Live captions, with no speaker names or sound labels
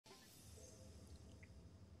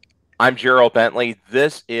I'm Gerald Bentley.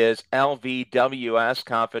 This is LVWS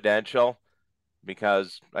Confidential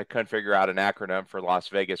because I couldn't figure out an acronym for Las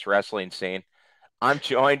Vegas wrestling scene. I'm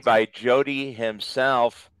joined by Jody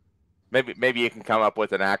himself. Maybe you can come up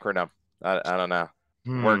with an acronym. I don't know.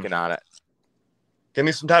 Hmm. Working on it. Give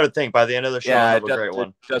me some time to think. By the end of the show, I'll Yeah, have a great it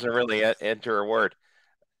one. doesn't really enter a word.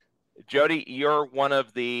 Jody, you're one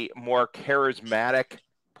of the more charismatic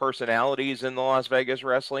personalities in the Las Vegas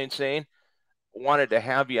wrestling scene. Wanted to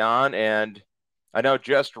have you on, and I know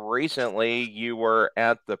just recently you were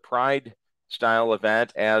at the Pride Style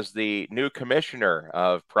event as the new commissioner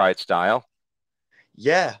of Pride Style.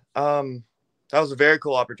 Yeah, that was a very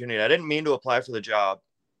cool opportunity. I didn't mean to apply for the job.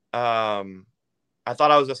 Um, I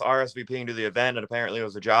thought I was just RSVPing to the event, and apparently it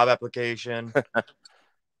was a job application.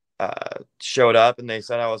 Showed up, and they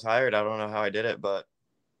said I was hired. I don't know how I did it, but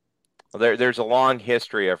There's a long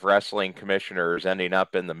history of wrestling commissioners ending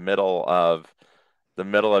up in the middle of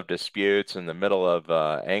disputes and the middle of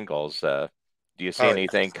angles. Do you see oh yeah.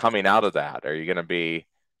 anything coming out of that? Are you going to be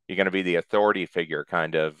the authority figure,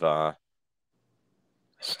 kind of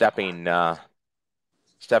stepping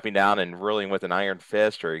stepping down and ruling with an iron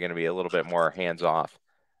fist, or are you going to be a little bit more hands off?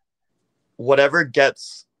 Whatever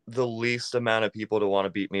gets the least amount of people to want to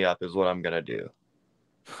beat me up is what I'm gonna do.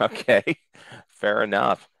 Okay, fair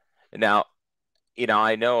enough. Now,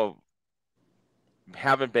 I know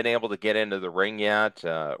haven't been able to get into the ring yet.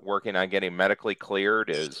 Working on getting medically cleared.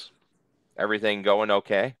 Is everything going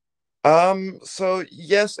okay? So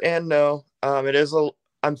yes and no. It is a.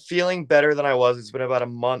 I'm feeling better than I was. It's been about a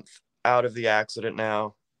month out of the accident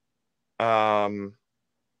now. Um,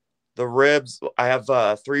 the ribs, I have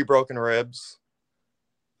three broken ribs.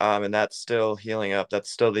 And that's still healing up. That's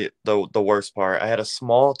still the worst part. I had a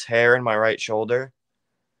small tear in my right shoulder.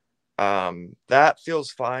 That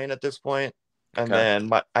feels fine at this point. And Okay, then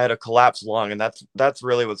I had a collapsed lung, and that's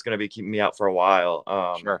really what's going to be keeping me out for a while.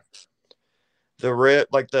 sure. The rib,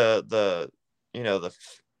 like the you know the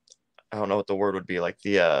I don't know what the word would be, like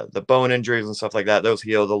the bone injuries and stuff like that. Those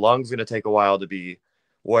heal. The lung's going to take a while to be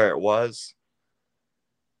where it was.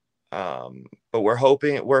 But we're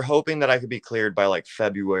hoping that I could be cleared by like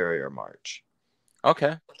February or March.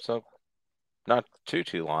 Okay, so not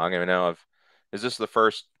too long. I know of. Is this the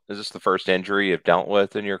first injury you've dealt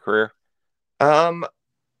with in your career? Um,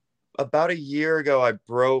 about a year ago, I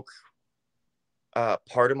broke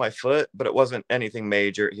part of my foot, but it wasn't anything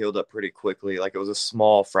major. It healed up pretty quickly. Like it was a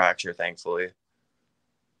small fracture, thankfully.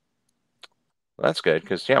 Well, that's good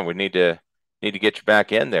because yeah, we need to get you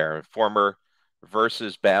back in there. Former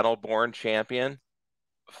versus Battleborn champion,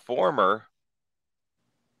 former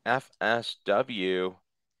FSW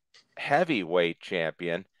heavyweight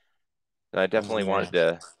champion. I definitely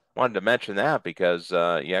Yeah. wanted to mention that because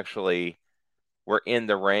you actually were in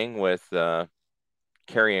the ring with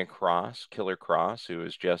Karrion Kross, Killer Kross, who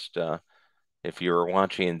was just if you were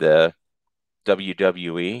watching the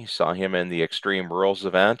WWE, saw him in the Extreme Rules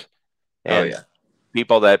event. Oh And yeah.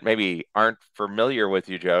 people that maybe aren't familiar with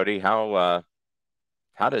you, Jody,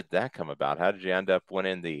 how did that come about? How did you end up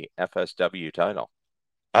winning the FSW title?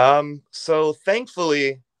 So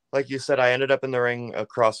thankfully, like you said, I ended up in the ring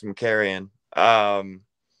across from Karrion.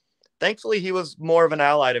 Thankfully he was more of an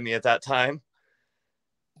ally to me at that time.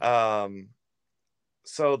 Um,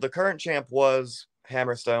 so the current champ was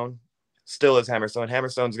Hammerstone, still is Hammerstone.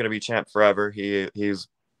 Hammerstone's gonna be champ forever. He's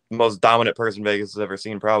the most dominant person Vegas has ever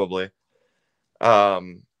seen, probably.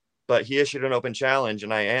 Um, but he issued an open challenge,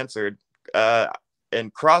 and I answered. Uh,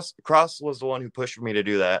 and Kross was the one who pushed for me to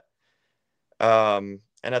do that.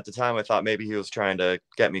 And at the time, I thought maybe he was trying to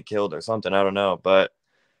get me killed or something. I don't know, but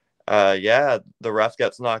yeah, the ref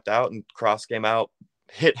gets knocked out, and Kross came out,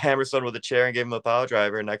 hit Hammerstone with a chair, and gave him a power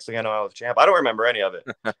driver. And next thing I know, I was champ. I don't remember any of it.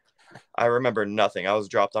 I remember nothing. I was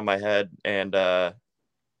dropped on my head and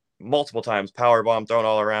multiple times, power bomb thrown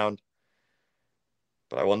all around,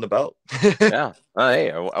 but I won the belt. Yeah, hey,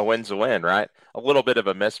 a win's a win, right? A little bit of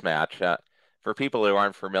a mismatch. For people who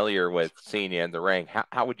aren't familiar with seeing you in the ring,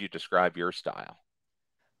 how would you describe your style?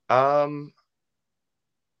 um,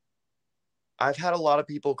 I've had a lot of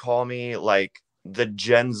people call me like the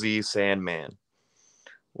Gen Z Sandman,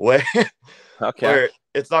 where Okay, where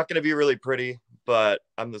it's not going to be really pretty, but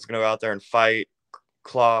I'm just going to go out there and fight,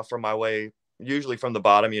 claw from my way, usually from the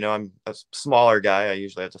bottom. I'm a smaller guy. I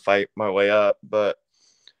usually have to fight my way up, but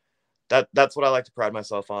that's what I like to pride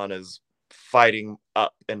myself on is fighting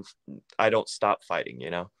up, and I don't stop fighting.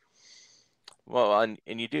 well, and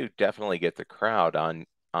you do definitely get the crowd on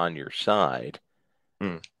your side.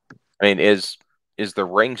 Hmm. I mean, is the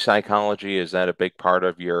ring psychology, is that a big part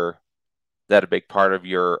of your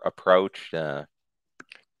approach?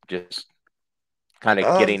 Just kind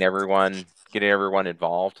of getting everyone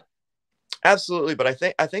involved? Absolutely, but I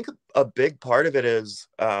think a big part of it is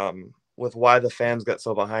with why the fans get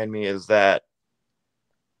so behind me is that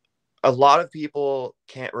a lot of people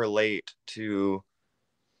can't relate to,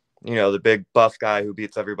 the big buff guy who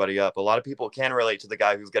beats everybody up. A lot of people can relate to the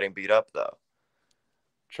guy who's getting beat up though.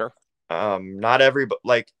 Sure. Not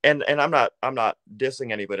everybody and I'm not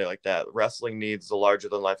dissing anybody like that. Wrestling needs the larger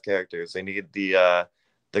than life characters. They need the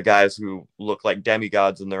guys who look like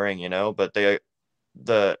demigods in the ring, but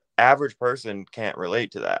the average person can't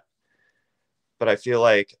relate to that. But I feel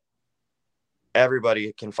like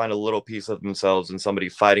everybody can find a little piece of themselves in somebody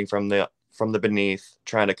fighting from the beneath,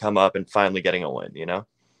 trying to come up and finally getting a win.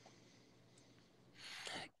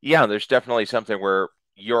 Yeah, there's definitely something where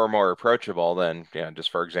you're more approachable than, just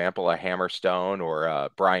for example, a Hammerstone or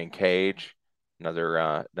Brian Cage,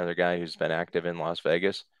 another guy who's been active in Las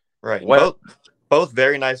Vegas. Right. And What? both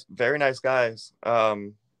very nice guys.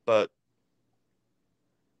 But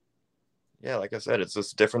yeah, like I said, it's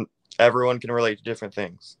just different. Everyone can relate to different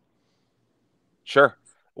things. Sure.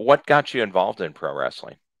 What got you involved in pro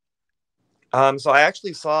wrestling? So I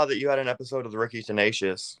actually saw that you had an episode of the Ricky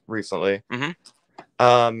Tenacious recently. Mm-hmm.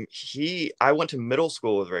 I went to middle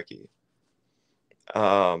school with Ricky.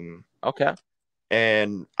 Okay.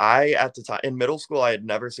 And at the time in middle school, I had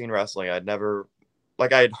never seen wrestling. I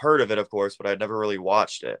had heard of it, of course, but I'd never really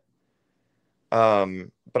watched it.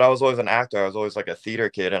 But I was always an actor. I was always like a theater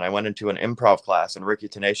kid, and I went into an improv class, and Ricky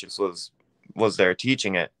Tenacious was there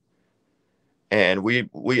teaching it, and we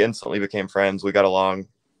instantly became friends. We got along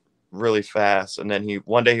really fast, and then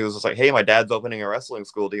one day he was just like, "Hey, my dad's opening a wrestling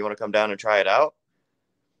school. Do you want to come down and try it out?"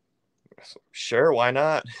 Sure, why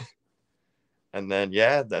not? And then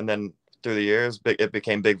through the years, it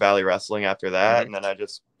became Big Valley Wrestling after that, Mm-hmm. and then I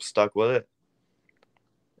just stuck with it.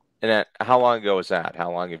 And how long ago was that?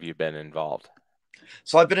 How long have you been involved?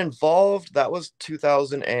 So I've been involved. That was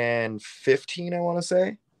 2015, I want to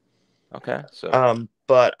say. Okay, so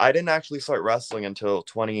But I didn't actually start wrestling until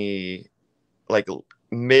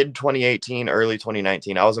mid 2018, early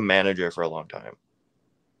 2019. I was a manager for a long time.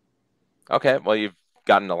 okay, well, you've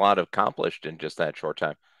gotten a lot accomplished in just that short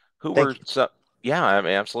time. Who Thank were you. some? Yeah, I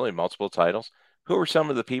mean, absolutely, multiple titles. Who were some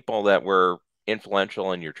of the people that were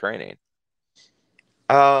influential in your training?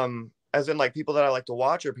 As in like people that I like to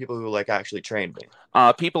watch or people who like actually trained me.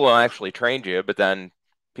 People who actually trained you, but then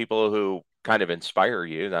people who kind of inspire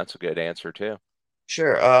you. That's a good answer too.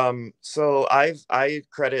 Sure. So I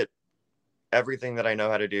credit everything that I know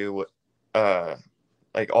how to do, uh,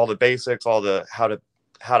 like all the basics, all the how to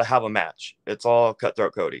have a match. It's all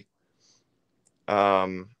Cutthroat Cody.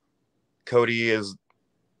 Um, Cody is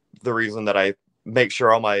the reason that I make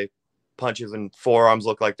sure all my punches and forearms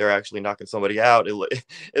look like they're actually knocking somebody out.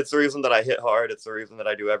 It's the reason that I hit hard. It's the reason that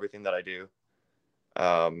I do everything that I do.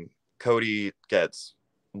 Cody gets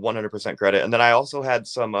 100% credit. And then I also had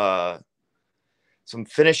some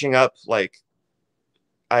finishing up. Like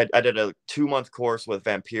I did a 2-month course with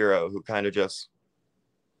Vampiro, who kind of just,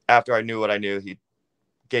 after I knew what I knew, he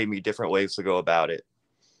gave me different ways to go about it.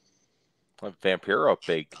 Vampiro,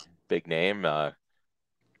 big name.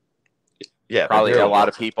 Yeah, Probably a Vampiro. lot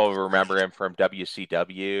of people remember him from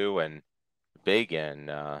WCW and big in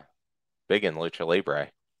Lucha Libre.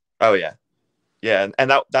 Oh yeah. Yeah,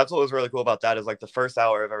 and that's what was really cool about that is like the first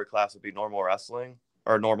hour of every class would be normal wrestling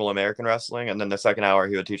or normal American wrestling, and then the second hour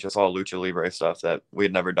he would teach us all lucha libre stuff that we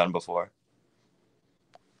had never done before.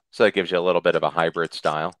 So it gives you a little bit of a hybrid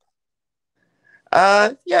style.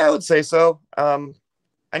 Yeah, I would say so.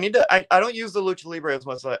 I don't use the lucha libre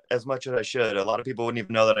as much as I should. A lot of people wouldn't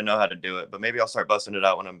even know that I know how to do it, but maybe I'll start busting it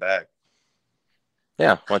out when I'm back.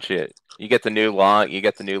 Yeah, once you get the new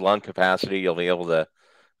lung capacity, you'll be able to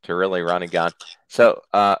really run and gun. So,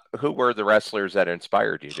 who were the wrestlers that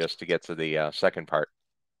inspired you? Just to get to the second part.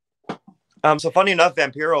 So funny enough,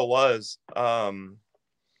 Vampiro was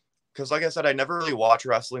because like I said, I never really watched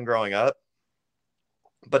wrestling growing up,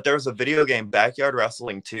 but there was a video game, Backyard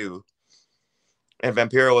Wrestling 2, and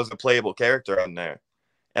Vampiro was a playable character on there,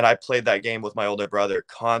 and I played that game with my older brother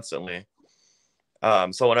constantly.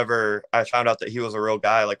 So whenever I found out that he was a real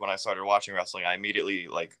guy, like when I started watching wrestling, I immediately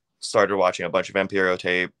like started watching a bunch of Vampiro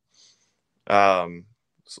tape,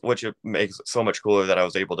 which it makes it so much cooler that I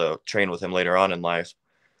was able to train with him later on in life.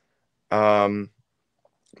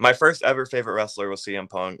 My first ever favorite wrestler was CM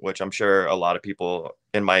Punk, which I'm sure a lot of people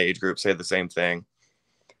in my age group say the same thing.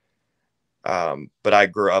 But I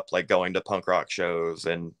grew up like going to punk rock shows,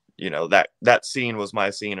 and that scene was my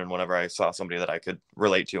scene. And whenever I saw somebody that I could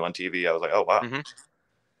relate to on TV, I was like, oh wow.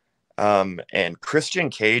 Mm-hmm. And Christian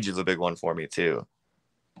Cage is a big one for me too.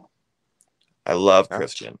 I love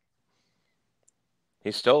Christian.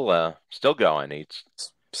 He's still going. He's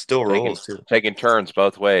Still taking rules too. taking turns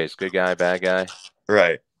both ways. Good guy, bad guy.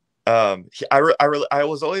 Right. I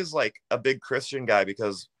was always like a big Christian guy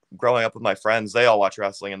because growing up with my friends, they all watch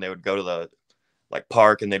wrestling and they would go to the like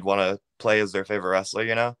park and they'd want to play as their favorite wrestler,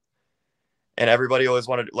 you know? And everybody always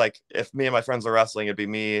wanted, like, if me and my friends were wrestling, it'd be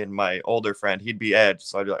me and my older friend. He'd be Edge.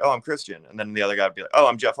 So I'd be like, oh, I'm Christian. And then the other guy would be like, oh,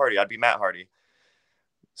 I'm Jeff Hardy. I'd be Matt Hardy.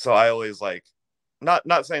 So I always like,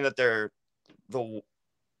 not saying that they're the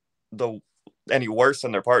any worse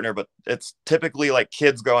than their partner, but it's typically like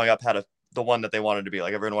kids growing up had the one that they wanted to be.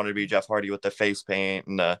 Like everyone wanted to be Jeff Hardy with the face paint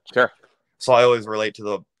and Sure. so I always relate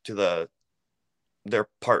to their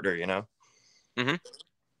partner, you know? Mm-hmm.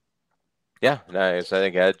 Yeah, nice. I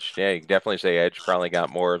think Edge. Yeah, you can definitely say Edge probably got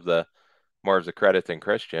more of the credit than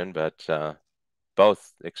Christian, but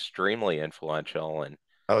both extremely influential and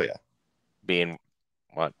Oh yeah. being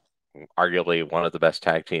what arguably one of the best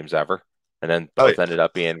tag teams ever, and then Oh yeah. both ended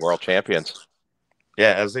up being world champions.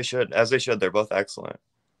 Yeah, as they should. As they should. They're both excellent.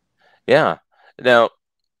 Yeah. Now,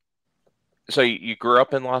 so you grew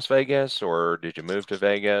up in Las Vegas, or did you move to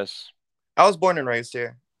Vegas? I was born and raised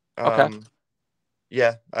here. Okay.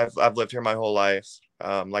 Yeah, I've lived here my whole life.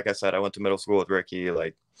 Like I said, I went to middle school with Ricky.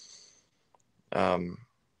 Like, um,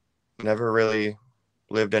 never really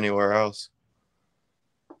lived anywhere else.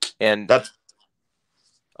 And That's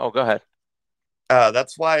oh, go ahead.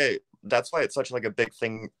 that's why it's such like a big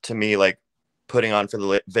thing to me. Like putting on for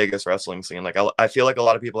the Vegas wrestling scene. Like I feel like a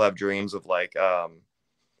lot of people have dreams of like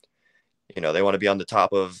you know, they want to be on the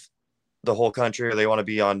top of the whole country, or they want to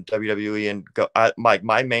be on WWE and go.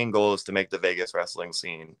 My main goal is to make the Vegas wrestling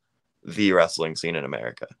scene the wrestling scene in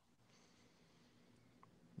America.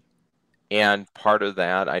 And part of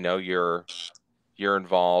that, I know you're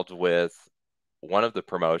involved with one of the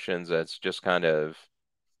promotions that's just kind of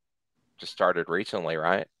just started recently,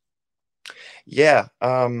 right? Yeah.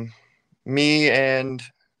 Me and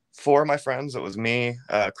four of my friends. It was me,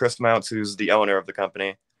 Chris Mounts, who's the owner of the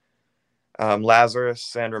company, Lazarus,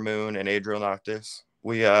 Sandra Moon, and Adriel Noctis.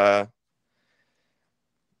 We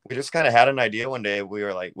just kind of had an idea one day. We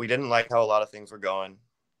were like, we didn't like how a lot of things were going,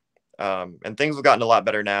 and things have gotten a lot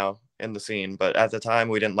better now in the scene. But at the time,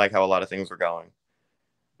 we didn't like how a lot of things were going.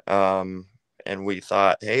 And we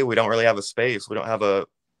thought, hey, we don't really have a space. We don't have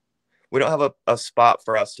a spot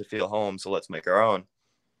for us to feel home. So let's make our own.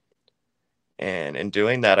 And in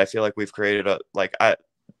doing that, I feel like we've created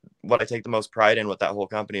what I take the most pride in with that whole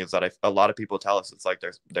company is that a lot of people tell us it's like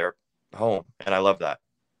their home, and I love that.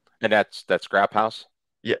 And that's Scrap House.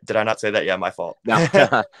 Yeah, did I not say that? Yeah, my fault. No,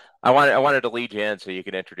 I wanted to lead you in so you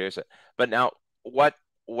could introduce it. But now, what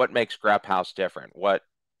makes Scrap House different? What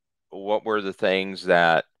were the things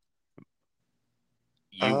that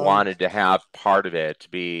you wanted to have part of it, to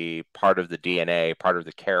be part of the DNA, part of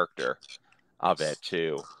the character of it,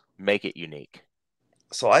 to make it unique?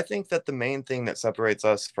 So I think that the main thing that separates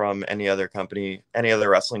us from any other company, any other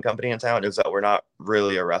wrestling company in town, is that we're not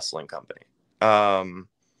really a wrestling company.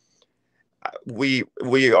 We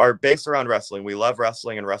are based around wrestling. We love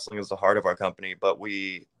wrestling, and wrestling is the heart of our company. But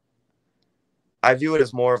I view it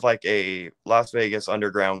as more of like a Las Vegas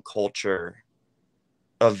underground culture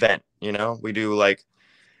event. You know, we do like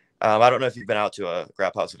I don't know if you've been out to a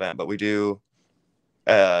Grap House event, but we do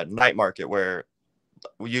a night market where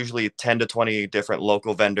we usually 10 to 20 different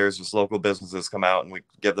local vendors, just local businesses come out, and we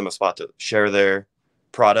give them a spot to share their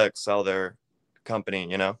products, sell their company,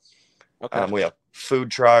 you know. Okay. We have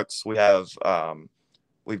food trucks. We've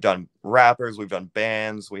done rappers. We've done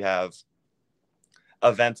bands. We have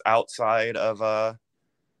events outside of our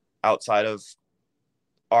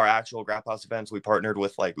actual Grap House events. We partnered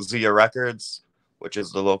with like Zia Records, which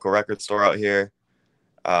is the local record store out here.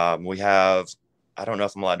 We have, I don't know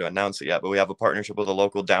if I'm allowed to announce it yet, but we have a partnership with a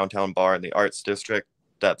local downtown bar in the Arts District.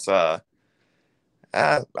 That's I'm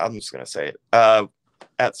just gonna say it.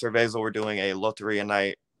 At Cerveza, we're doing a Loteria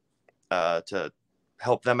night to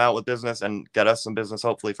help them out with business and get us some business,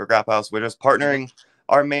 hopefully, for Grap House. We're just partnering.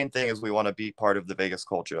 Our main thing is we want to be part of the Vegas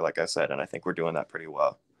culture, like I said, and I think we're doing that pretty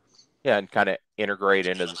well. Yeah, and kind of integrate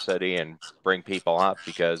into the city and bring people up,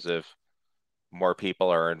 because if more people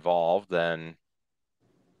are involved, then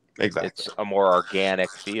Exactly. it's a more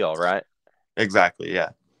organic feel, right? Exactly. Yeah.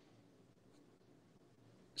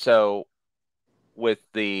 So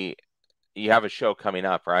you have a show coming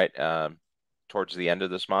up, right? Towards the end of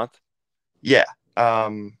this month. Yeah.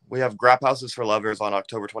 We have Grap Houses for Lovers on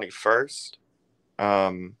October 21st.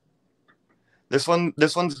 This one's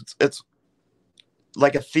it's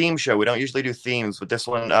like a theme show. We don't usually do themes, but this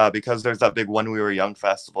one, because there's that big When We Were Young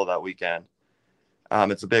festival that weekend.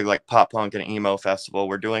 It's a big like pop punk and emo festival.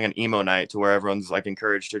 We're doing an emo night to where everyone's like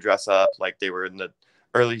encouraged to dress up like they were in the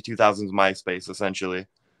early 2000s MySpace, essentially.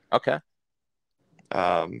 Okay.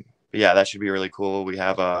 Yeah, that should be really cool. We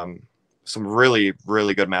have some really,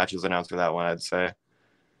 really good matches announced for that one, I'd say.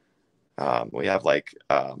 We have like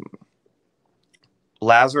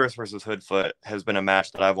Lazarus versus Hoodfoot has been a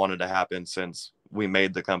match that I've wanted to happen since we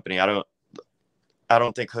made the company. I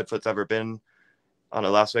don't think Hoodfoot's ever been on a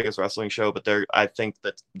Las Vegas wrestling show, but I think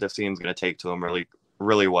that the scene's going to take to him really,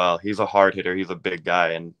 really well. He's a hard hitter. He's a big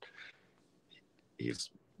guy, and he's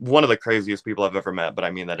one of the craziest people I've ever met, but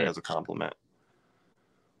I mean that as a compliment.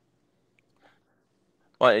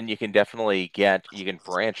 Well, and you can definitely you can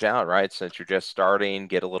branch out, right? Since you're just starting,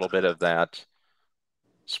 get a little bit of that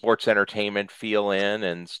sports entertainment feel in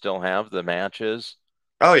and still have the matches.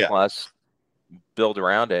 Oh, yeah. Plus build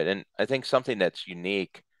around it. And I think something that's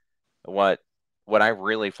unique, what I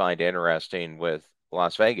really find interesting with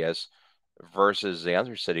Las Vegas versus the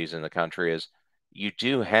other cities in the country is you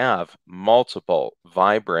do have multiple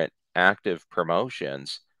vibrant, active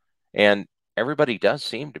promotions, and everybody does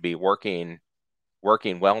seem to be working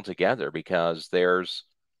well together because there's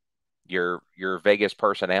your Vegas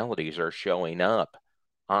personalities are showing up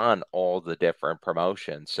on all the different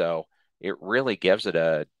promotions. So it really gives it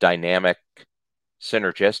a dynamic,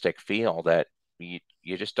 synergistic feel that you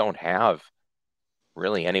just don't have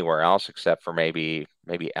really anywhere else except for maybe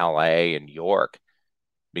LA and New York,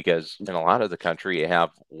 because in a lot of the country you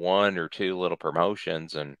have one or two little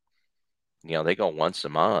promotions and they go once a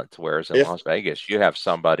month, whereas in If Las Vegas you have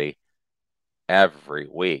somebody every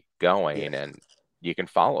week going yeah, and you can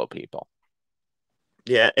follow people.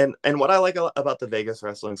 yeah, and what I like about the Vegas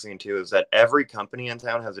wrestling scene too is that every company in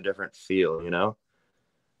town has a different feel.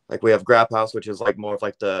 Like we have Grap House, which is like more of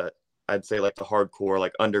like I'd say like the hardcore,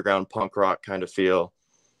 like underground punk rock kind of feel.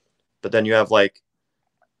 But then you have like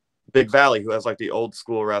Big Valley, who has like the old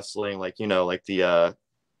school wrestling, like like the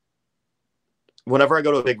whenever I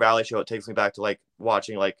go to a Big Valley show, it takes me back to like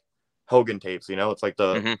watching like Hogan tapes. It's like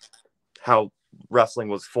the Mm-hmm. how wrestling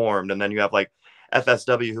was formed, and then you have like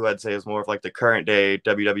FSW, who I'd say is more of like the current day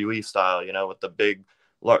WWE style, with the big,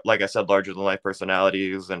 like I said, larger than life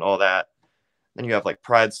personalities and all that. Then you have like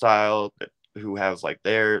Pride Style, who has like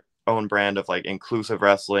their own brand of like inclusive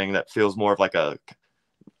wrestling that feels more of like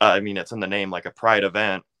I mean, it's in the name, like a Pride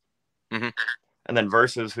event. Mm-hmm. And then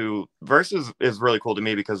Versus is really cool to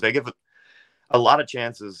me because they give a lot of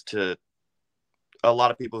chances to a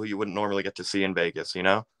lot of people who you wouldn't normally get to see in Vegas.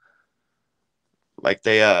 Like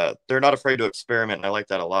they're not afraid to experiment, and I like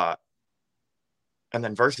that a lot. And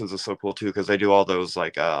then Versus is so cool too because they do all those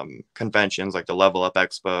like conventions, like the Level Up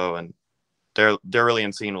Expo, and they're really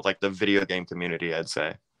in scene with like the video game community, I'd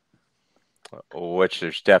say. Which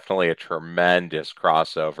there's definitely a tremendous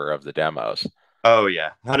crossover of the demos. Oh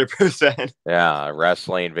yeah, 100%. Yeah,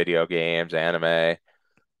 wrestling, video games, anime. I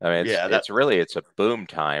mean, Yeah, it's a boom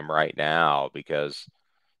time right now because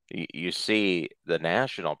you see the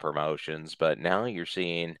national promotions, but now you're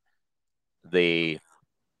seeing the,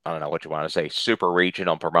 I don't know what you want to say, super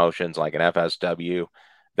regional promotions like an FSW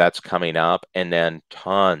that's coming up, and then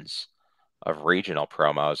tons of regional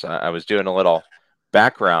promos. I was doing a little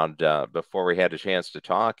background before we had a chance to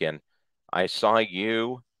talk, and I saw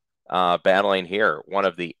you battling here, one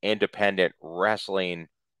of the independent wrestling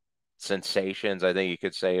sensations, I think you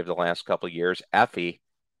could say, of the last couple of years, Effie,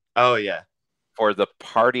 oh yeah. for the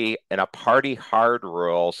party hard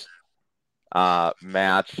rules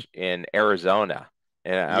match in Arizona.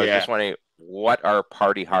 And I was Yeah. just wondering, what are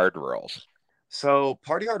party hard rules? So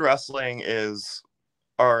Party Hard Wrestling is,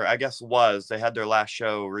 or I guess was, they had their last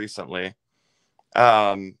show recently.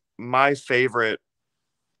 My favorite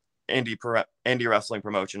indie wrestling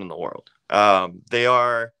promotion in the world. They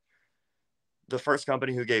are the first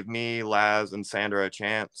company who gave me, Laz, and Sandra a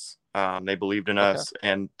chance. They believed in Okay. us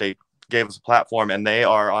and they gave us a platform. And they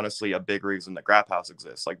are honestly a big reason that Grap House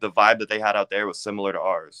exists. Like the vibe that they had out there was similar to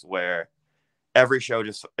ours, where every show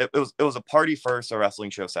just it was a party first, a wrestling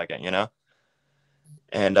show second,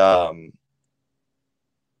 And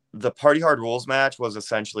the Party Hard Rules match was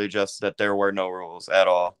essentially just that there were no rules at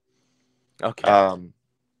all. Okay. Um,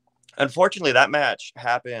 Unfortunately, that match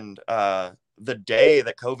happened the day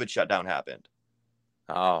that COVID shutdown happened.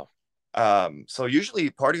 Oh, So usually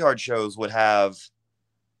Party Hard shows would have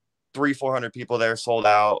 400 people there, sold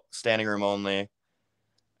out, standing room only.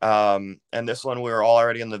 And this one, we were all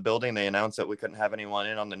already in the building. They announced that we couldn't have anyone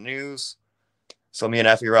in on the news. So me and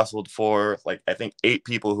Effie wrestled for like, I think 8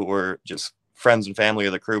 people who were just friends and family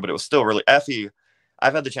of the crew, but it was still really Effie.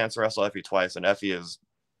 I've had the chance to wrestle Effie twice, and Effie is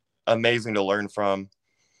amazing to learn from,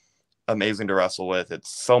 amazing to wrestle with.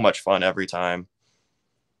 It's so much fun every time.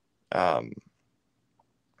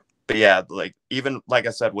 But yeah, like even like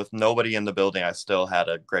I said, with nobody in the building, I still had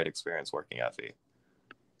a great experience working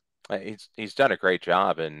FE. He's done a great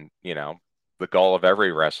job, and the goal of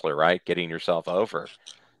every wrestler, right? Getting yourself over.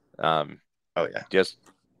 Oh yeah. Just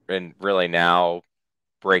and really now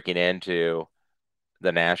breaking into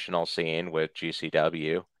the national scene with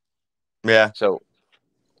GCW. Yeah. So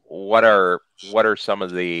what are some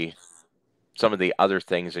of the other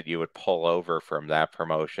things that you would pull over from that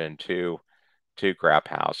promotion to Grap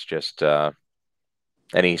House? Just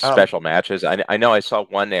any Um. special matches? I know I saw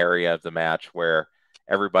one area of the match where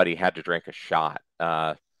everybody had to drink a shot,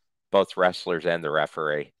 both wrestlers and the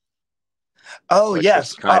referee, Oh which was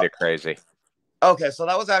yes. kind of crazy. Okay, so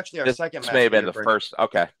that was actually our This second may match have that been you're the bringing. first.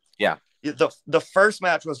 Okay, yeah, The first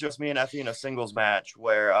match was just me and Effie in a singles match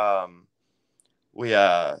where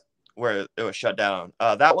it was shut down.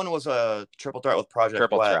 That one was a triple threat with Project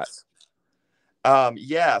triple threat. West.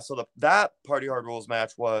 Yeah, so that Party Hard Rules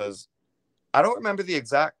match was, I don't remember the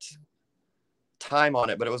exact time on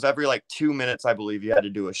it, but it was every like 2 minutes, I believe, you had to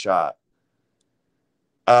do a shot.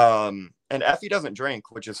 And Effie doesn't drink,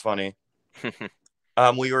 which is funny.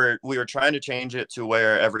 We were trying to change it to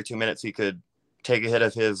where every 2 minutes he could take a hit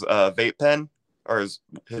of his vape pen or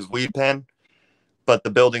his weed pen, but the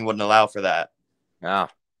building wouldn't allow for that. Ah,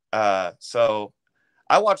 So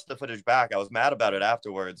I watched the footage back. I was mad about it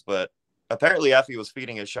afterwards, but apparently Effie was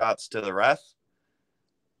feeding his shots to the ref.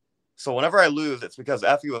 So whenever I lose, it's because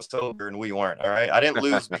Effie was sober and we weren't. All right, I didn't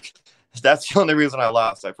lose because that's the only reason I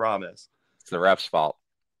lost. I promise. it's the ref's fault.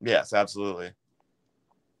 Yes, absolutely.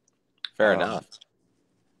 Fair enough.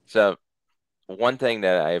 So one thing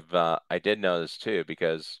that I did notice too,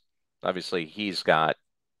 because obviously he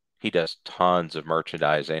does tons of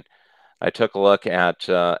merchandising. I took a look at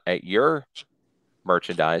your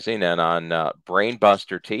merchandising, and on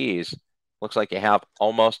Brainbuster Tees, looks like you have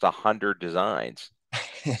almost 100 designs.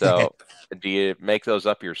 So, do you make those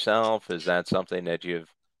up yourself? Is that something that you've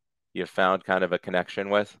found kind of a connection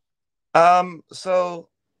with? So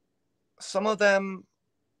some of them,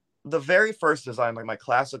 the very first design, like my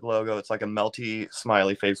classic logo, it's like a melty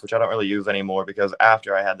smiley face, which I don't really use anymore because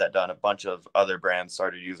after I had that done, a bunch of other brands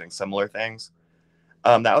started using similar things.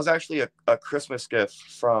 That was actually a Christmas gift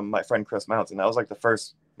from my friend Chris Mounts, and that was like the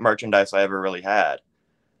first merchandise I ever really had.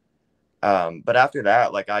 But after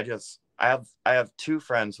that, like I have two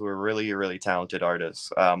friends who are really, really talented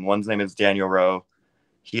artists. One's name is Daniel Rowe.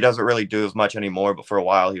 He doesn't really do as much anymore, but for a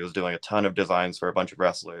while he was doing a ton of designs for a bunch of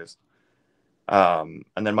wrestlers. And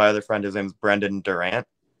then my other friend, his name is Brendan Durant.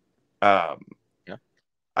 Um, Yeah.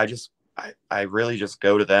 I really just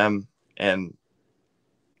go to them and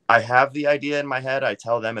I have the idea in my head. I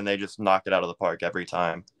tell them and they just knock it out of the park every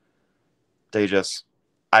time. They just,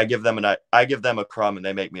 I give them a crumb and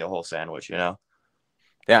they make me a whole sandwich, you know?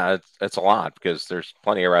 Yeah, it's a lot because there's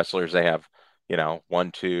plenty of wrestlers. They have,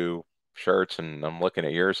 one, two shirts, and I'm looking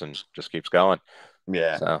at yours and just keeps going.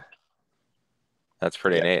 Yeah. So that's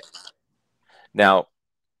pretty Yeah. neat. Now,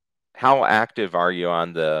 how active are you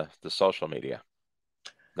on the social media?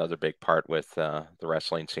 Another big part with the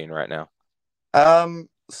wrestling scene right now.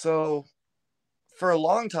 So for a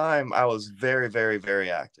long time, I was very, very,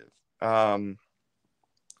 very active. Right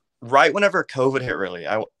whenever COVID hit, really,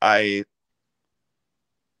 I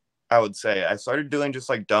would say I started doing just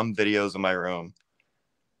like dumb videos in my room,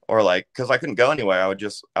 or like because I couldn't go anywhere, I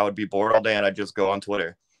would be bored all day and I'd just go on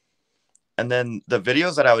Twitter. And then the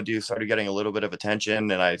videos that I would do started getting a little bit of attention,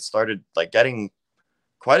 and I started like getting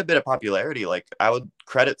quite a bit of popularity. Like I would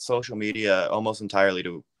credit social media almost entirely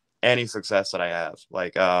to any success that I have.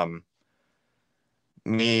 Like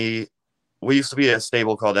me, we used to be a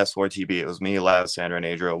stable called S4TB. It was me, Laz, Sandra, and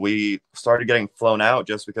Adriel. We started getting flown out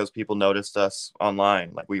just because people noticed us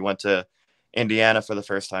online. Like we went to Indiana for the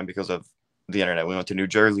first time because of the internet. We went to New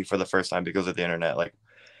Jersey for the first time because of the internet. Like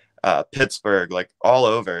Pittsburgh, like all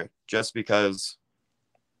over, just because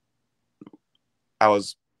I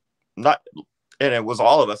was not, and it was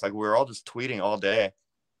all of us. Like we were all just tweeting all day,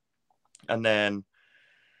 and then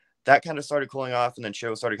that kind of started cooling off, and then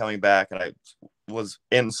shows started coming back, and I was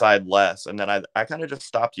inside less, and then I kind of just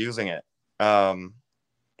stopped using it. I'm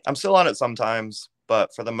still on it sometimes,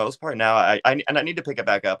 but for the most part now, I need to pick it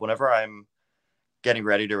back up. Whenever I'm getting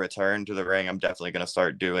ready to return to the ring, I'm definitely going to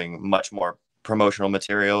start doing much more promotional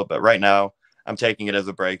material. But right now, I'm taking it as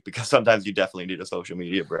a break because sometimes you definitely need a social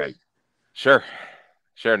media break. Sure,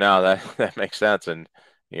 sure. No, that makes sense, and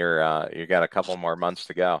you got a couple more months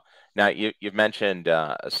to go. Now you've mentioned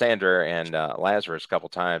Sandra and Lazarus a couple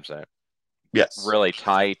times. Yes. Really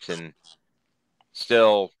tight and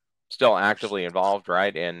still actively involved,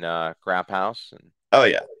 right, in Grap House. And Oh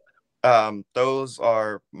yeah. Those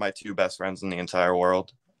are my two best friends in the entire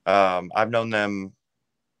world. I've known them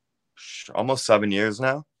almost 7 years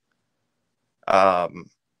now. Um,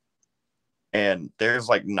 and there's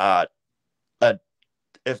like not a,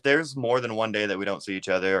 if there's more than one day that we don't see each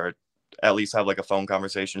other or at least have like a phone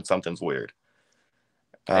conversation, something's weird.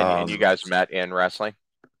 And you guys met in wrestling?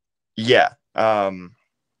 Yeah.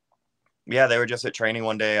 Yeah, they were just at training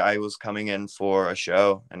one day. I was coming in for a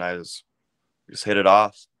show and I was just hit it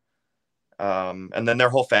off. And then their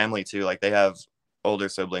whole family too. Like they have older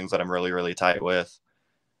siblings that I'm really, really tight with.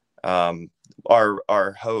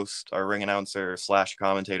 Our host, our ring announcer /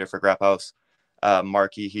 commentator for Grap House,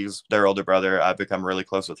 Marky, he's their older brother. I've become really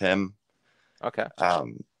close with him. Okay.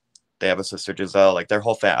 They have a sister, Giselle. Like their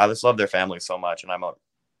whole family. I just love their family so much, and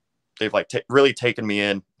they've like really taken me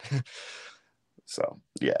in. So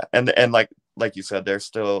yeah, and like you said, they're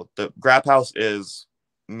still the Grap House is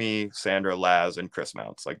me, Sandra, Laz, and Chris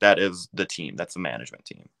Mounts. Like that is the team. That's the management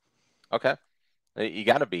team. Okay. You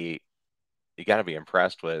got to be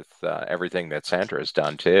impressed with everything that Sandra has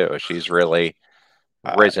done too. She's really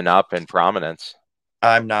risen up in prominence.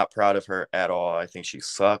 I'm not proud of her at all. I think she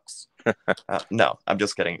sucks. No, I'm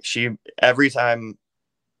just kidding. Every time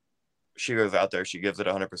she goes out there, she gives it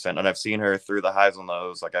 100%. And I've seen her through the highs and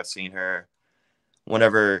lows. Like I've seen her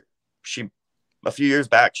whenever a few years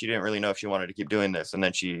back, she didn't really know if she wanted to keep doing this. And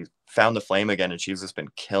then she found the flame again and she's just been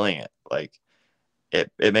killing it. Like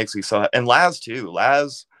it makes me so, and Laz too.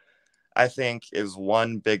 Laz, I think, is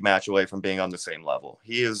one big match away from being on the same level.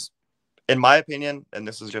 He is, in my opinion, and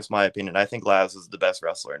this is just my opinion, I think Laz is the best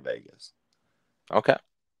wrestler in Vegas. Okay.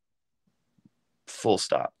 Full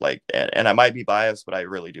stop. Like, and I might be biased, but I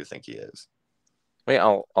really do think he is.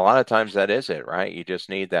 Well, a lot of times that is it, right? You just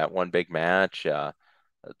need that one big match,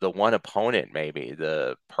 the one opponent, maybe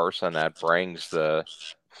the person that brings the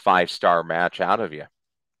 5-star match out of you.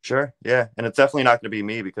 Sure, yeah, and it's definitely not going to be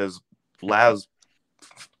me because Laz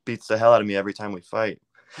beats the hell out of me every time we fight.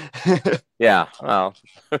 Yeah, well,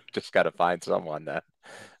 just got to find someone that.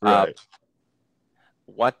 Right.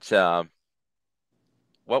 What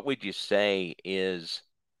would you say is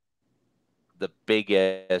the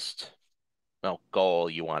biggest goal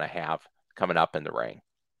you want to have coming up in the ring?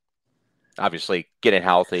 Obviously, getting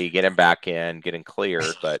healthy, getting back in, getting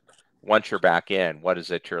cleared, but once you're back in, what is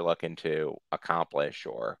it you're looking to accomplish,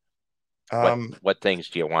 or what things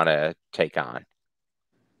do you want to take on?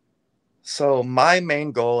 So my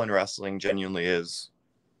main goal in wrestling genuinely is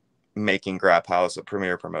making Grap House a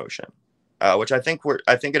premier promotion, which I think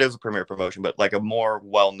it is a premier promotion, but like a more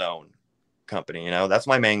well-known company. You know, that's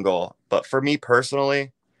my main goal. But for me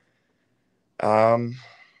personally, oh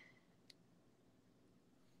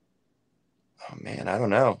man, I don't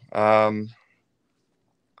know.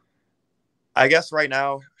 I guess right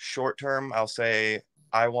now, short term, I'll say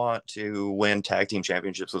I want to win tag team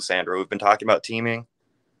championships with Sandra. We've been talking about teaming.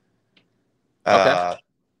 Okay.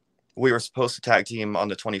 We were supposed to tag team on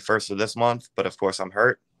the 21st of this month, but of course I'm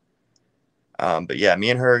hurt. But yeah, me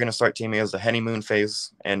and her are going to start teaming as the honeymoon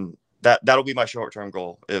phase, and that'll be my short-term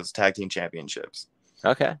goal is tag team championships.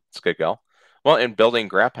 Okay, it's a good goal. Well, and building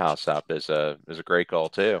Grap House up is a great goal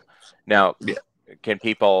too. Now, yeah. Can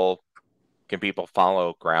people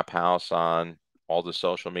follow Grap House on all the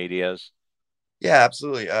social medias? Yeah,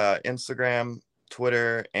 absolutely. Instagram,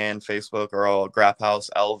 Twitter, and Facebook are all Grap House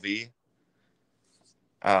LV.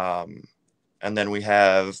 And then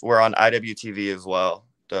we're on IWTV as well,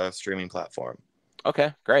 the streaming platform.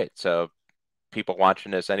 Okay, great. So people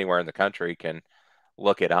watching this anywhere in the country can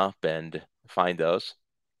look it up and find those.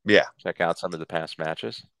 Yeah. Check out some of the past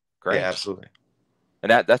matches. Great. Yeah, absolutely.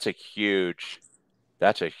 And that's a huge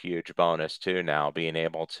bonus too now, being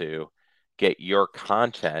able to get your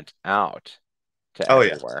content out to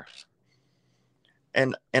everywhere.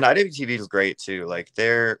 Yeah. And IWTV is great too. Like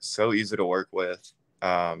they're so easy to work with.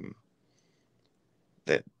 That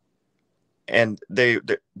and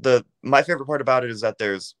my favorite part about it is that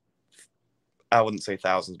there's, I wouldn't say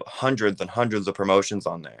thousands, but hundreds and hundreds of promotions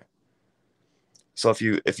on there. So if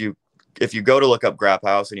you go to look up Grap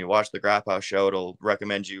House and you watch the Grap House show, it'll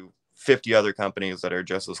recommend you 50 other companies that are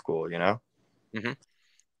just as cool, you know? Mm-hmm.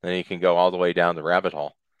 Then you can go all the way down the rabbit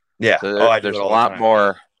hole. Yeah. So I do there's it a all lot the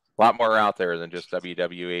time. more out there than just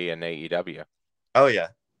WWE and AEW. Oh yeah.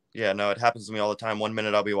 Yeah, no, it happens to me all the time. 1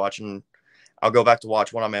 minute I'll go back to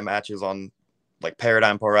watch one of my matches on like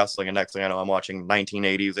Paradigm Pro Wrestling, and next thing I know, I'm watching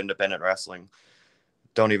 1980s independent wrestling.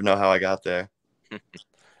 Don't even know how I got there.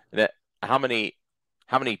 How many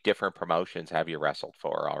different promotions have you wrestled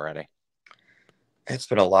for already? It's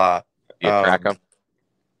been a lot. Do you track them?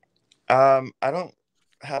 I don't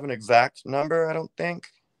have an exact number, I don't think.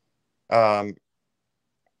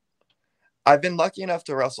 I've been lucky enough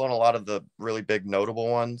to wrestle in a lot of the really big notable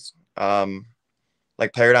ones,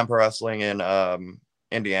 like Paradigm Pro Wrestling in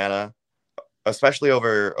Indiana, especially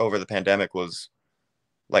over the pandemic, was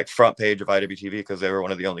like front page of IWTV because they were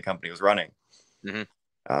one of the only companies running.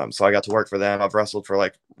 So I got to work for them. I've wrestled for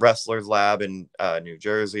like Wrestlers Lab in New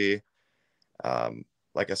Jersey.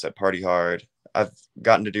 Like I said, Party Hard. I've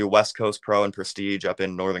gotten to do West Coast Pro and Prestige up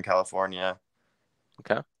in Northern California.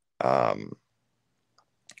 Okay.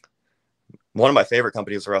 One of my favorite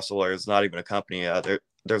companies to wrestle is not even a company.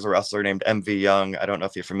 There's a wrestler named MV Young. I don't know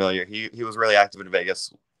if you're familiar. He was really active in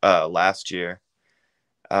Vegas last year.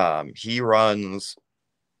 He runs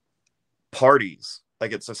parties,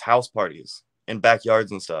 like it's just house parties in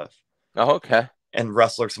backyards and stuff. Oh, okay. And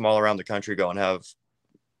wrestlers from all around the country go and have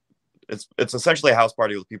it's essentially a house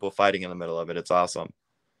party with people fighting in the middle of it. It's awesome.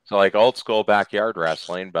 So like old school backyard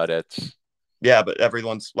wrestling, but it's but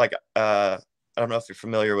everyone's like I don't know if you're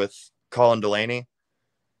familiar with Colin Delaney.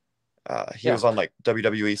 He was on like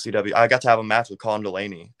WWE, CW. I got to have a match with Colin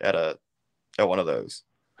Delaney at one of those.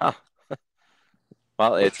 Huh.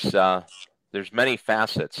 Well, it's there's many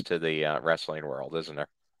facets to the wrestling world, isn't there?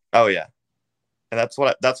 Oh yeah, and that's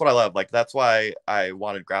what I love. Like that's why I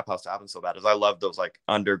wanted Grap House to happen so bad. Is I love those like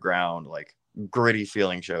underground, like gritty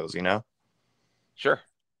feeling shows. You know? Sure.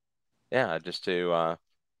 Yeah, just to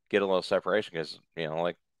get a little separation because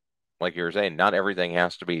like you were saying, not everything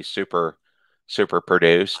has to be super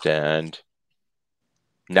produced and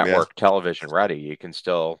network television ready. You can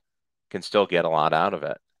still get a lot out of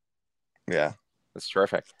it. Yeah. That's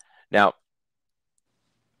terrific. Now,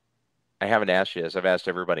 I haven't asked you this. I've asked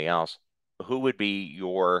everybody else. Who would be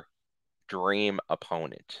your dream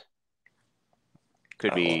opponent?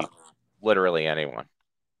 Could be literally anyone.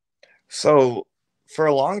 So for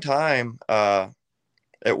a long time,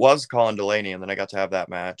 it was Colin Delaney, and then I got to have that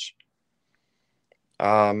match.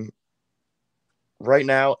 Right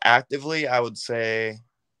now, actively, I would say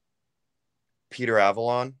Peter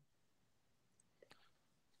Avalon.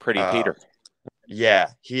 Pretty Peter. Yeah,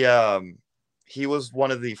 he was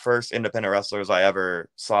one of the first independent wrestlers I ever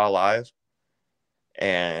saw live,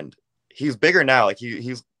 and he's bigger now. Like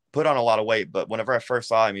he's put on a lot of weight, but whenever I first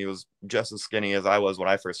saw him, he was just as skinny as I was when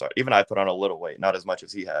I first started. Even I put on a little weight, not as much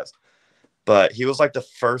as he has, but he was like the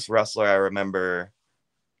first wrestler I remember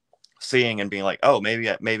seeing and being like, oh, maybe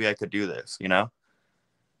I could do this, you know?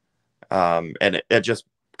 And it just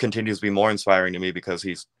continues to be more inspiring to me because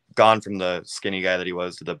he's gone from the skinny guy that he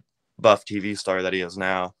was to the buff TV star that he is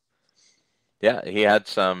now. Yeah, he had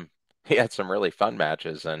some really fun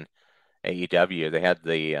matches in AEW. They had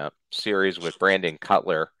the series with Brandon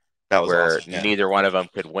Cutler that was where awesome, yeah. neither one of them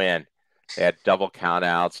could win. They had double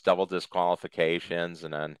countouts, double disqualifications,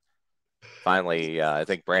 and then finally, I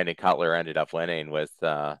think Brandon Cutler ended up winning with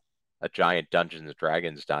a giant Dungeons and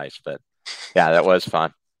Dragons dice. But yeah, that was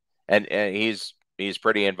fun. And he's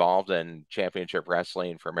pretty involved in championship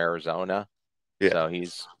wrestling from Arizona. Yeah. So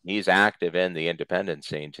he's active in the independent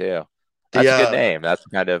scene too. That's a good name. That's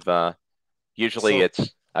kind of usually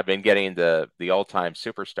I've been getting the old time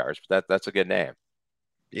superstars, but that's a good name.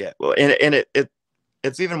 Yeah. Well, and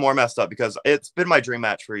it's even more messed up because it's been my dream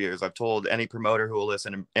match for years. I've told any promoter who will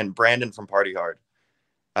listen, and Brandon from Party Hard,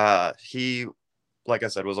 he, like I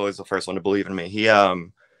said, was always the first one to believe in me. He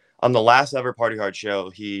on the last ever Party Hard show,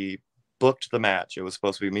 he booked the match. It was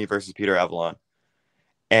supposed to be me versus Peter Avalon,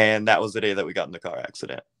 and that was the day that we got in the car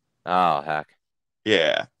accident. Oh heck.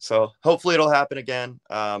 Yeah. So hopefully it'll happen again.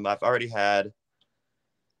 I've already had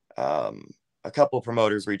a couple of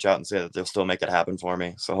promoters reach out and say that they'll still make it happen for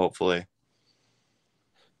me. So hopefully.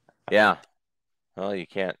 Yeah. Well, you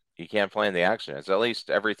can't plan the accidents. At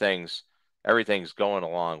least everything's going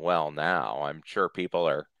along well now. I'm sure people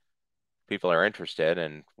are interested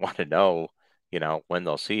and want to know, when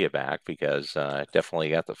they'll see you back because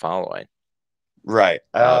definitely got the following. Right.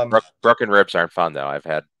 Broken ribs aren't fun though. I've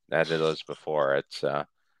had those before. It's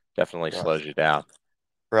definitely slows you down.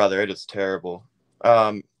 Brother, it is terrible.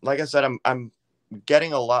 Like I said, I'm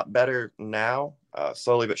getting a lot better now,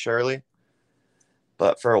 slowly but surely.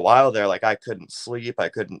 But for a while there, like I couldn't sleep. I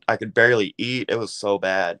could barely eat. It was so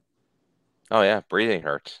bad. Oh yeah, breathing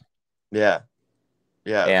hurts. Yeah.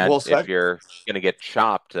 Yeah. And well, if you're gonna get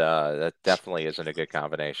chopped, that definitely isn't a good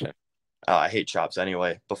combination. I hate chops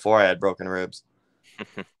anyway. Before I had broken ribs.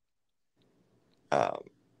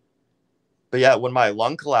 But yeah, when my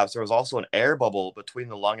lung collapsed, there was also an air bubble between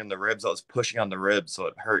the lung and the ribs that was pushing on the ribs, so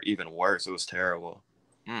it hurt even worse. It was terrible.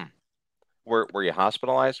 Were you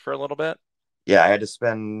hospitalized for a little bit? Yeah, I had to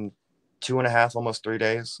spend 2.5, almost 3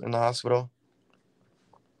 days in the hospital.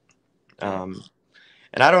 And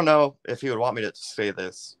I don't know if he would want me to say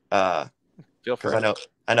this. Feel free. Because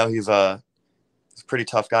I know he's He's a pretty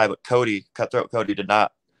tough guy, but Cutthroat Cody did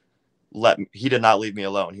not leave me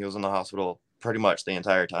alone. He was in the hospital pretty much the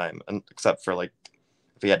entire time, and except for like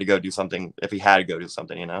if he had to go do something,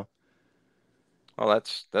 you know. Well,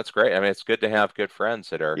 that's great. I mean, it's good to have good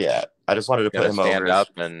friends that are I just wanted to put gonna him over. stand up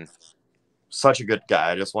and Such a good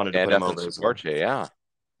guy. I just wanted to stand put him up and over as support you. Yeah,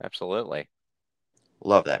 absolutely.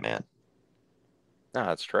 Love that man. No,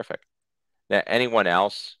 that's terrific. Now, anyone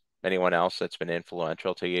else that's been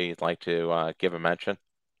influential to you you'd like to give a mention?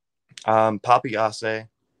 Papi Yase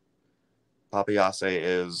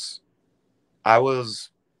is. I was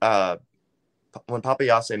when Papi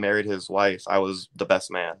Yase married his wife, I was the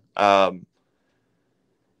best man.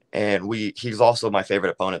 And he's also my favorite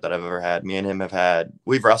opponent that I've ever had. Me and him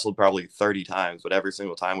we've wrestled probably 30 times, but every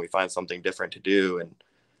single time we find something different to do. And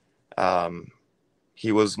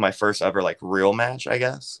he was my first ever like real match, I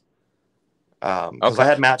guess. Because I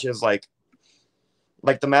had matches like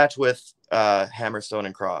the match with Hammerstone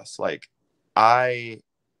and Kross. Like I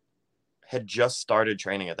had just started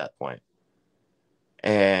training at that point,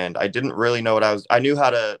 and I didn't really know I knew how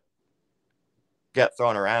to get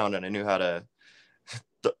thrown around, and I knew how to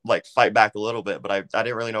like fight back a little bit, but I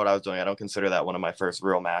didn't really know what I was doing. I don't consider that one of my first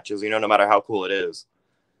real matches, no matter how cool it is.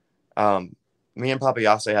 Me and Papi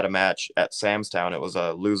Yase had a match at Samstown. It was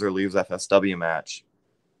a loser leaves FSW match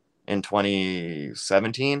in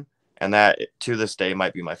 2017. And that to this day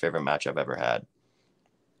might be my favorite match I've ever had.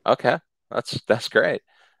 Okay. That's great.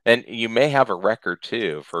 And you may have a record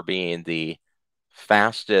too for being the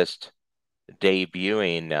fastest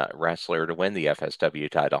debuting wrestler to win the FSW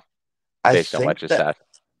title based on what you said.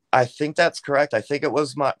 I think that's correct. I think it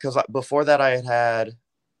was because before that I had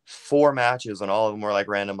 4 matches, and all of them were like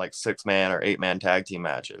random, like 6-man or 8-man tag team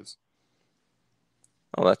matches.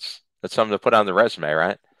 Well, that's something to put on the resume,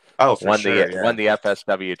 right? Oh, for sure. Won the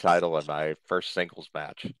FSW title in my first singles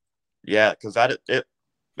match. Yeah, because it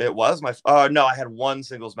was my. No, I had 1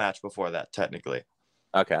 singles match before that, technically.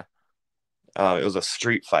 Okay. It was a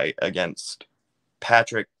street fight against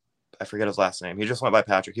Patrick. I forget his last name. He just went by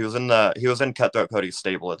Patrick. He was in Cutthroat Cody's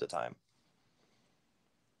stable at the time.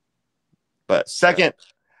 But second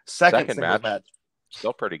singles match,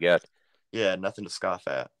 still pretty good. Yeah, nothing to scoff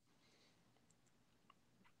at.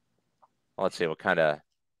 Well, let's see. We'll kind of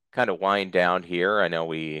wind down here. I know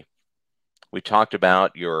we talked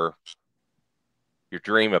about your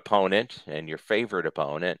dream opponent and your favorite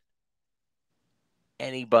opponent.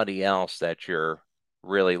 Anybody else that you're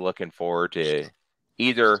really looking forward to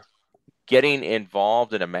either getting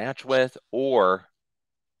involved in a match with or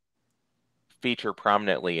feature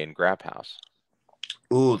prominently in Grap House?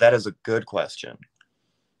 Ooh, that is a good question.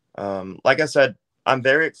 Like I said, I'm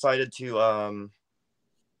very excited to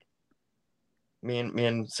me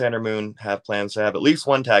and Sander Moon have plans to have at least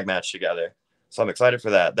 1 tag match together. So I'm excited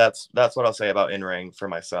for that. That's what I'll say about in-ring for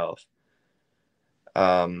myself.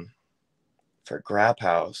 For Grap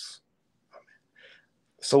House.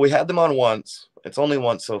 So we had them on once. It's only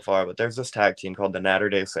once so far, but there's this tag team called the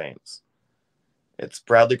Natterday Saints. It's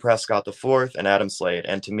Bradley Prescott IV and Adam Slade,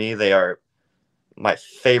 and to me, they are my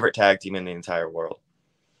favorite tag team in the entire world.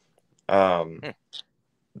 They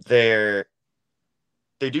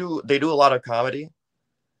do a lot of comedy,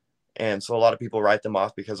 and so a lot of people write them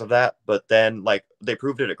off because of that. But then, like, they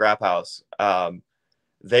proved it at Grap House.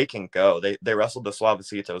 They can go. They wrestled the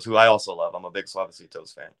Suavecitos, who I also love. I'm a big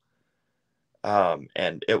Suavecitos fan.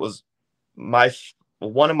 And it was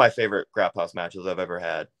one of my favorite Grap House matches I've ever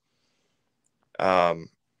had. I've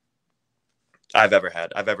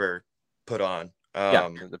ever put on.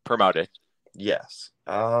 Promoted. Yes.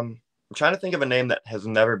 I'm trying to think of a name that has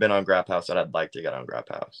never been on Grap House that I'd like to get on Grap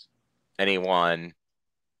House. Anyone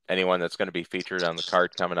that's going to be featured on the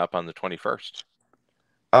card coming up on the 21st?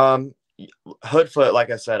 Hoodfoot,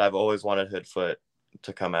 like I said, I've always wanted Hoodfoot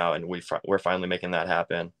to come out, and we're finally making that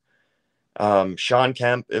happen. Sean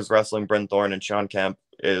Kemp is wrestling Bryn Thorne, and Sean Kemp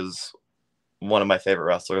is one of my favorite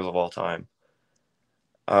wrestlers of all time.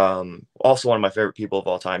 Also one of my favorite people of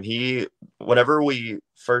all time. Whenever we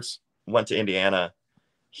first went to Indiana,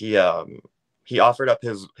 he offered up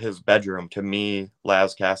his bedroom to me,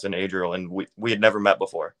 Laz, Cass, and Adriel, and we had never met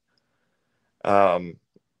before.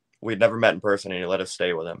 We'd never met in person, and he let us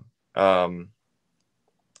stay with him.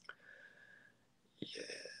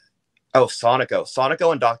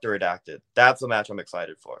 Sonico and Dr. Redacted. That's a match I'm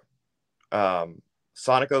excited for.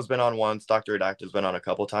 Sonico's been on once. Dr. Redacted's been on a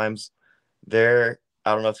couple times. I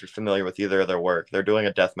don't know if you're familiar with either of their work. They're doing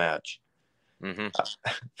a death match. Mm-hmm.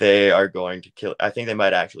 They are going to kill. I think they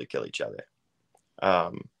might actually kill each other.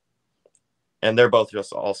 And they're both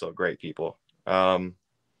just also great people. And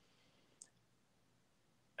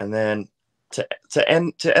then to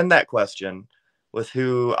end that question, with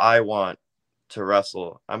who I want to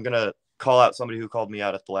wrestle. I'm gonna call out somebody who called me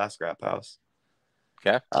out at the last Grap House.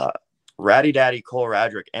 Okay. Ratty Daddy Cole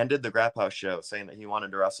Radrick ended the Grap House show saying that he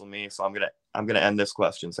wanted to wrestle me. So I'm gonna end this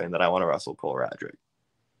question saying that I want to wrestle Cole Radrick.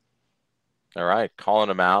 All right, calling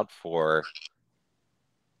him out for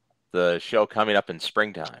the show coming up in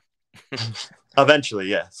springtime. Eventually,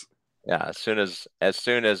 yes. Yeah, as soon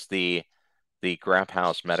as the Grap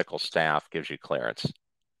House medical staff gives you clearance.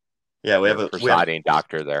 Yeah, we have a presiding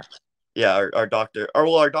doctor there. Yeah, our doctor.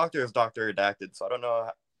 Our doctor is Dr. Redacted, so I don't know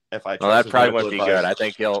if I trust. Well, that his probably wouldn't advice. be good. I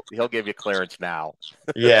think he'll give you clearance now.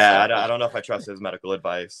 Yeah, I don't know if I trust his medical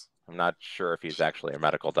advice. I'm not sure if he's actually a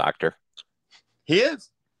medical doctor. He is.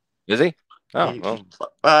 Is he? Oh, well.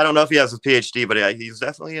 I don't know if he has his PhD, but yeah, he's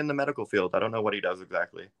definitely in the medical field. I don't know what he does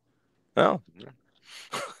exactly. Well,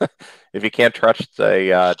 if you can't trust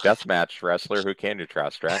a deathmatch wrestler, who can you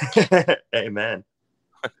trust, right? Amen.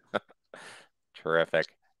 Terrific.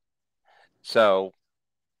 So,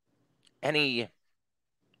 anything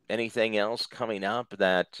else coming up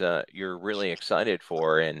that you're really excited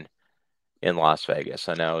for in Las Vegas?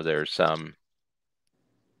 I know there's some.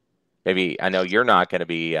 Maybe I know you're not going to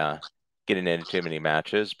be getting into too many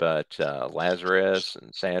matches, but Lazarus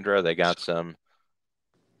and Sandra, they got some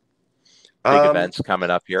big events coming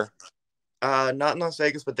up here. Not in Las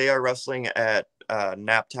Vegas, but they are wrestling at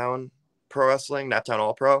Naptown Pro Wrestling, Naptown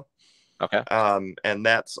All Pro. Okay. And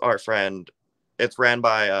that's our friend. It's ran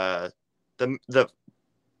by the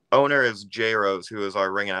owner is J Rose, who is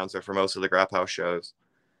our ring announcer for most of the Grap House shows.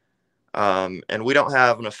 And we don't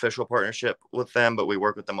have an official partnership with them, but we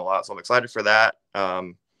work with them a lot. So I'm excited for that.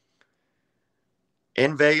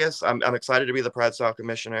 In Vegas, I'm excited to be the Pride Style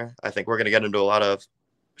Commissioner. I think we're going to get into a lot of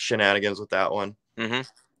shenanigans with that one.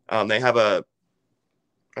 Mm-hmm. They have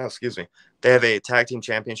a tag team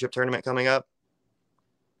championship tournament coming up.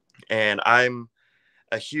 And I'm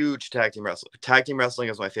a huge tag team wrestler. Tag team wrestling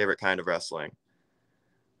is my favorite kind of wrestling.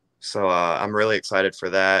 So I'm really excited for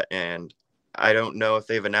that. And I don't know if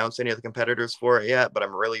they've announced any of the competitors for it yet, but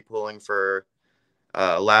I'm really pulling for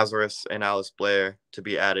Lazarus and Alice Blair to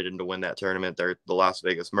be added in to win that tournament. They're the Las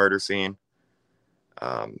Vegas murder scene.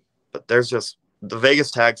 But there's just the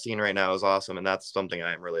Vegas tag scene right now is awesome. And that's something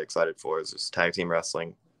I'm really excited for, is just tag team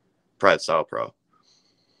wrestling, Pride Style Pro.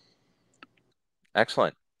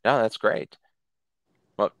 Excellent. Yeah, that's great.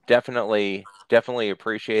 Well, definitely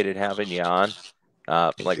appreciated having you on.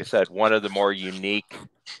 Like I said, one of the more unique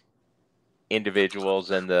individuals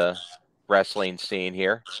in the wrestling scene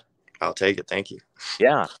here. I'll take it. Thank you.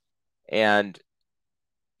 Yeah. And,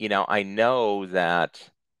 I know that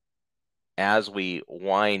as we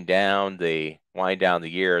wind down the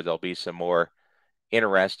year, there'll be some more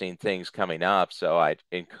interesting things coming up. So I'd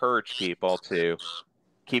encourage people to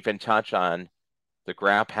keep in touch on the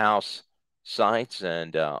Grap House sites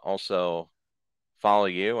and also follow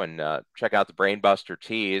you and check out the Brainbuster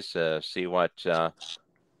tees, see what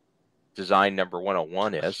design number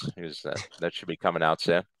 101 is. That should be coming out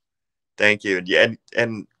soon. Thank you.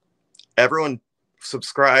 And everyone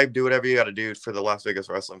subscribe, do whatever you got to do for the Las Vegas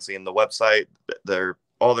wrestling scene. The website,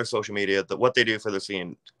 all their social media, what they do for the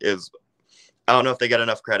scene is, I don't know if they get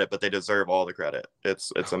enough credit, but they deserve all the credit.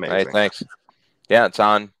 It's amazing. Right, thanks. Yeah, it's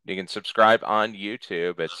on. You can subscribe on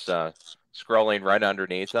YouTube. It's scrolling right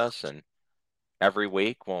underneath us, and every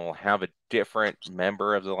week we'll have a different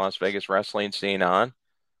member of the Las Vegas wrestling scene on.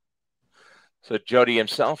 So Jody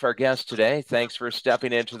himself, our guest today, thanks for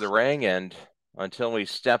stepping into the ring. And until we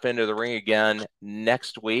step into the ring again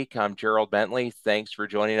next week, I'm Gerald Bentley. Thanks for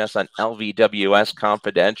joining us on LVWS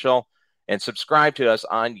Confidential, and subscribe to us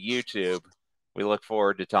on YouTube. We look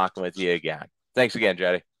forward to talking with you again. Thanks again,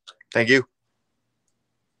 Jody. Thank you.